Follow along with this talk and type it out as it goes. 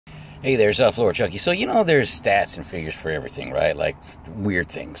Hey there, South Florida Chucky. So, there's stats and figures for everything, right? Like weird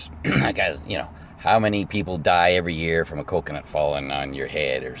things. Like, how many people die every year from a coconut falling on your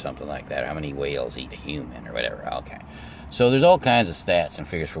head or something like that? Or how many whales eat a human or whatever? Okay. So there's all kinds of stats and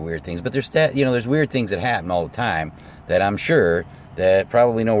figures for weird things, but there's weird things that happen all the time that I'm sure that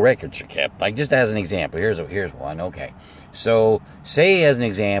probably no records are kept. Like, just as an example, here's one. Okay. So, say as an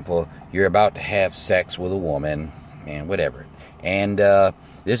example, you're about to have sex with a woman and whatever. And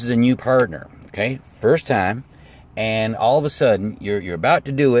this is a new partner, okay? First time, and all of a sudden you're about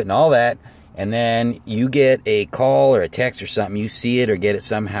to do it and all that, and then you get a call or a text or something, you see it or get it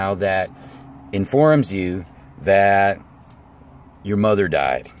somehow that informs you that your mother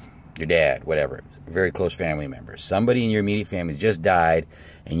died, your dad, whatever, a very close family member. Somebody in your immediate family just died,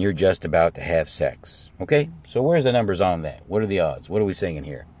 and you're just about to have sex. Okay? So where's the numbers on that? What are the odds? What are we saying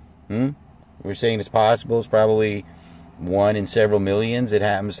here? We're saying it's possible. It's probably 1 in several millions. It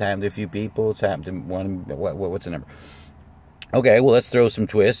happened to a few people. It's happened to one. What's the number? Okay, well, let's throw some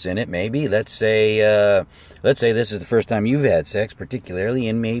twists in it. Maybe let's say this is the first time you've had sex, particularly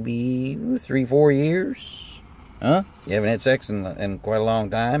in maybe 3-4 years. Huh? You haven't had sex in quite a long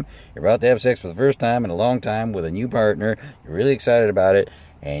time. You're about to have sex for the first time in a long time with a new partner. You're really excited about it,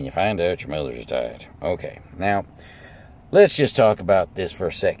 and you find out your mother's died. Okay, now let's just talk about this for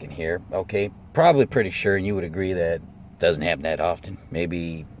a second here. Okay, probably pretty sure you would agree that doesn't happen that often.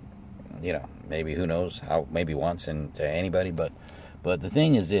 Maybe, maybe who knows how, maybe once and to anybody. But the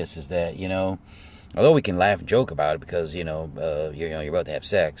thing is this, is that, although we can laugh and joke about it because, you're about to have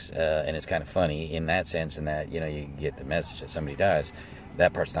sex, and it's kind of funny in that sense, in that, you get the message that somebody dies.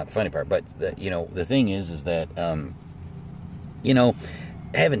 That part's not the funny part. But, the thing is that,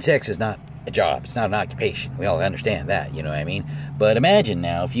 having sex is not a job. It's not an occupation. We all understand that, you know what I mean? But imagine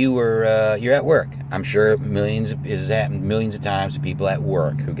now if you're at work. I'm sure millions of times to people at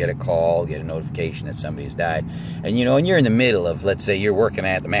work who get a call, get a notification that somebody's died. And, and you're in the middle of, let's say you're working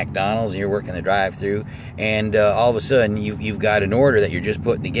at the McDonald's and you're working the drive-thru, and all of a sudden you've got an order that you're just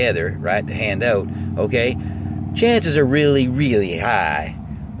putting together, right, to hand out, okay? Chances are really, really high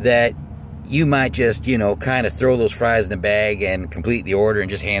that you might just, kind of throw those fries in the bag and complete the order and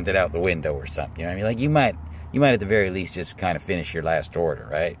just hand it out the window or something. You know what I mean? Like, you might at the very least just kind of finish your last order,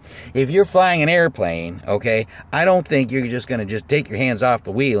 right? If you're flying an airplane, okay, I don't think you're just going to just take your hands off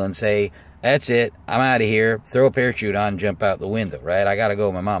the wheel and say, that's it, I'm out of here, throw a parachute on and jump out the window, right? I got to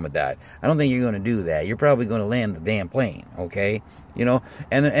go, my mama died. I don't think you're going to do that. You're probably going to land the damn plane, okay? And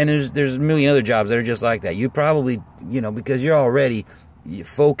there's a million other jobs that are just like that. You probably, because you're already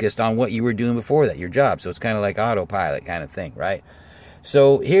focused on what you were doing before that, your job. So it's kind of like autopilot kind of thing, right?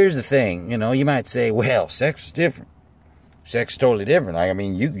 So here's the thing, you might say, well, sex is different. Sex is totally different. Like, I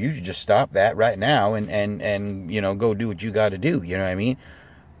mean, you should just stop that right now and go do what you got to do. You know what I mean?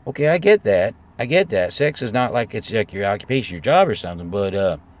 Okay, I get that. Sex is not like it's like your occupation, your job or something, but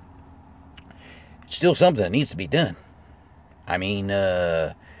it's still something that needs to be done. I mean,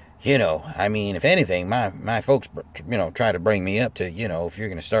 if anything, my folks, try to bring me up to, if you're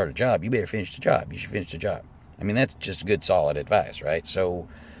going to start a job, you better finish the job. You should finish the job. I mean, that's just good, solid advice, right? So,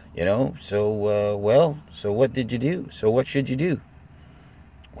 so what did you do? So what should you do?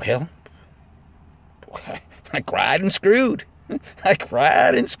 Well, I cried and screwed. My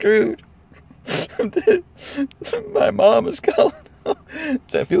mom is calling. Does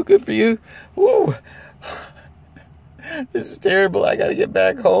that feel good for you? Whoa. This is terrible. I gotta get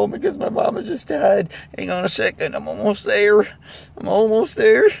back home because my mama just died. Hang on a second. I'm almost there.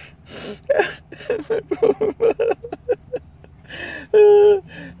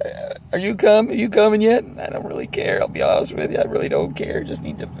 Are you coming yet? I don't really care. I'll be honest with you. I really don't care. Just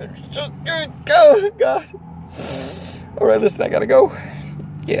need to finish. Just go. God. All right, listen, I gotta go.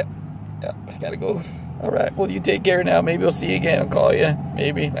 Yeah, I gotta go. All right. Well, you take care now. Maybe I'll see you again. I'll call you.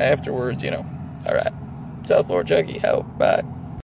 Maybe afterwards, All right. South Florida Chucky out. Bye.